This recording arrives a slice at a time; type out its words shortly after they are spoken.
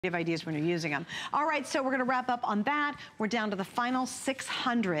ideas when you're using them. All right, so we're gonna wrap up on that. We're down to the final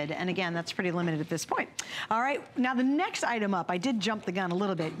 600, and again, that's pretty limited at this point. All right, now the next item up, I did jump the gun a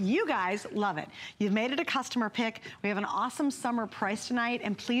little bit. You guys love it. You've made it a customer pick. We have an awesome summer price tonight,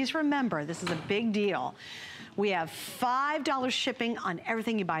 and please remember, this is a big deal. We have $5 shipping on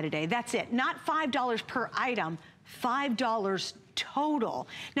everything you buy today. That's it, not $5 per item, $5 total.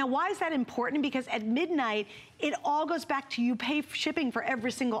 Now, why is that important? Because at midnight, it all goes back to you pay for shipping for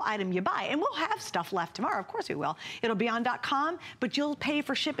every single item you buy. And we'll have stuff left tomorrow, of course we will. It'll be on .com, but you'll pay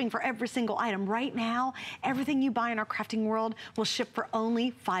for shipping for every single item. Right now, everything you buy in our crafting world will ship for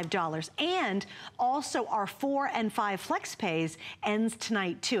only $5. And also our 4 and 5 flex pays ends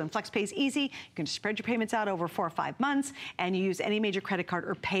tonight too. And flex pay is easy. You can just spread your payments out over 4 or 5 months, and you use any major credit card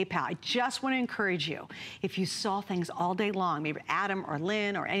or PayPal. I just want to encourage you, if you saw things all day long, maybe Adam or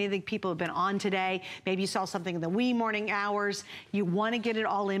Lynn or any of the people who have been on today, maybe you saw something in the wee morning hours, you want to get it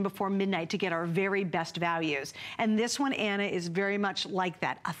all in before midnight to get our very best values. And this one, Anna, is very much like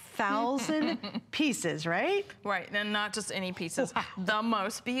that. 1,000 pieces, right? Right, and not just any pieces. Wow. The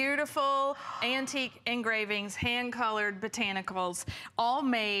most beautiful antique engravings, hand-colored botanicals, all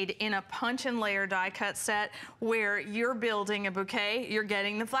made in a punch and layer die cut set where you're building a bouquet, you're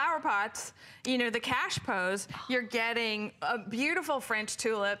getting the flower pots, you know, the cash pose, you're getting beautiful French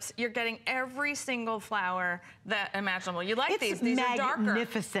tulips, you're getting every single flower that imaginable. You like these are darker.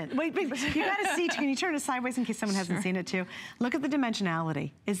 Magnificent. Wait, you gotta see, can you turn it sideways in case someone hasn't seen it too? Look at the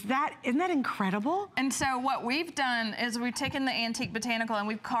dimensionality. Isn't that incredible? And so what we've done is we've taken the antique botanical and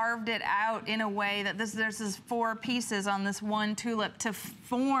we've carved it out in a way that there's this 4 pieces on this one tulip to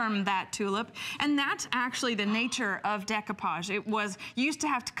form that tulip. And that's actually the nature of decoupage. It was, you used to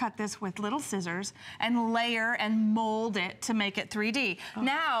have to cut this with little scissors and layer and mold it to make it 3D. Oh.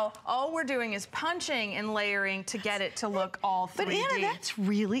 Now, all we're doing is punching and layering to get it to look all 3D. But Anna, that's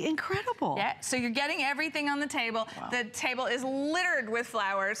really incredible. Yeah, so you're getting everything on the table. Wow. The table is littered with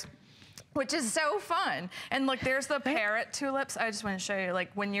flowers, which is so fun. And look, there's the parrot tulips. I just want to show you,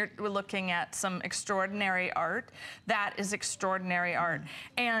 like, when you're looking at some extraordinary art, that is extraordinary art.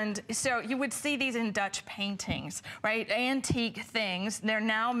 And so you would see these in Dutch paintings, right? Antique things. They're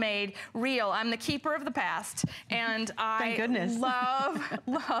now made real. I'm the keeper of the past, and I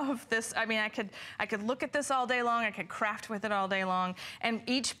love this. I mean, I could look at this all day long. I could craft with it all day long. And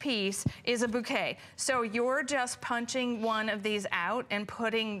each piece is a bouquet. So you're just punching one of these out and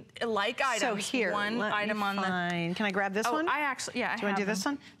putting items. So here, one item on the. Can I grab this one? I actually, yeah. Do you want to do this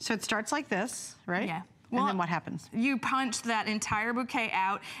one? So it starts like this, right? Yeah. Well, and then what happens? You punch that entire bouquet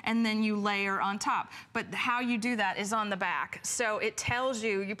out and then you layer on top. But how you do that is on the back. So it tells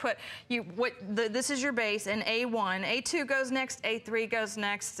you, this is your base, and A1, A2 goes next, A3 goes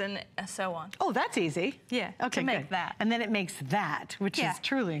next, and so on. Oh, that's easy. Yeah, okay, to make that. And then it makes that, which is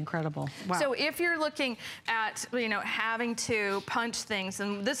truly incredible. Wow. So if you're looking at, you know, having to punch things,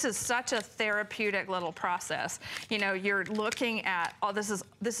 and this is such a therapeutic little process. You know, you're looking at, oh, this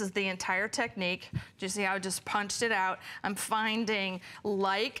is the entire technique. Do you see how I just punched it out? I'm finding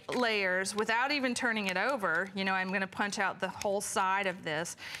like layers without even turning it over. You know, I'm gonna punch out the whole side of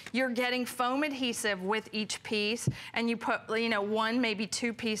this. You're getting foam adhesive with each piece, and you put, you know, 1, maybe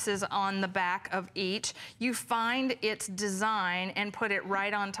 2 pieces on the back of each. You find its design and put it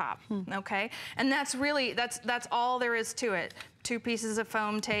right on top, okay? And that's really, that's all there is to it. 2 pieces of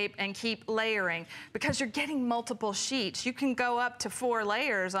foam tape and keep layering, because you're getting multiple sheets. You can go up to 4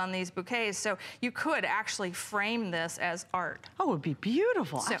 layers on these bouquets, so you could actually frame this as art. Oh, it would be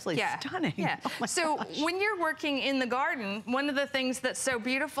beautiful, absolutely stunning. Yeah. Oh so when you're working in the garden, one of the things that's so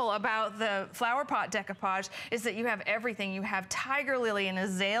beautiful about the flower pot decoupage is that you have everything. You have tiger lily and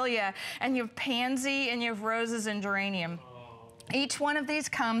azalea, and you have pansy, and you have roses and geranium. Each one of these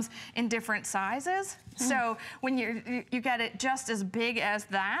comes in different sizes. So when you get it just as big as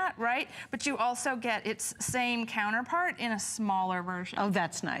that, right? But you also get its same counterpart in a smaller version. Oh,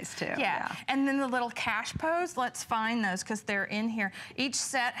 that's nice too. Yeah. And then the little cash pose, let's find those because they're in here. Each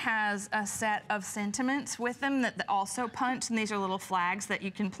set has a set of sentiments with them that also punch, and these are little flags that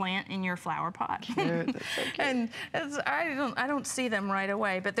you can plant in your flower pot. Cute. That's so cute. And I don't see them right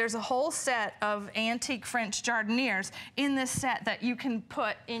away, but there's a whole set of antique French jardiniers in this set that you can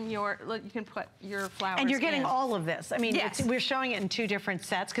put in your flowers. And you're getting all of this. I mean, yes. We're showing it in 2 different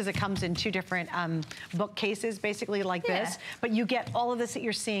sets because it comes in 2 different bookcases, basically like this. But you get all of this that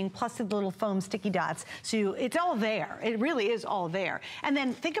you're seeing, plus the little foam sticky dots. So it's all there. It really is all there. And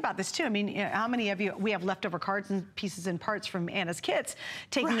then think about this too. I mean, you know, how many of you, we have leftover cards and pieces and parts from Anna's kits,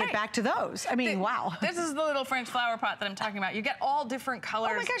 taking it back to those. I mean, wow. This is the little French flower pot that I'm talking about. You get all different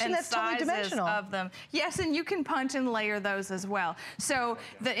colors and that's sizes totally dimensional. of them. Yes, and you can punch and layer those as as well. So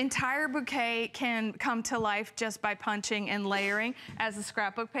the entire bouquet can come to life just by punching and layering as a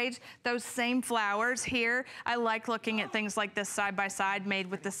scrapbook page. Those same flowers here, I like looking at things like this side by side made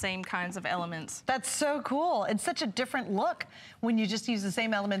with the same kinds of elements. That's so cool. It's such a different look when you just use the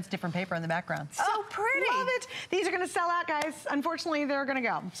same elements, different paper in the background. So pretty. Love it. These are gonna sell out, guys. Unfortunately, they're gonna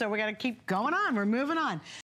go. So we gotta keep going on. We're moving on.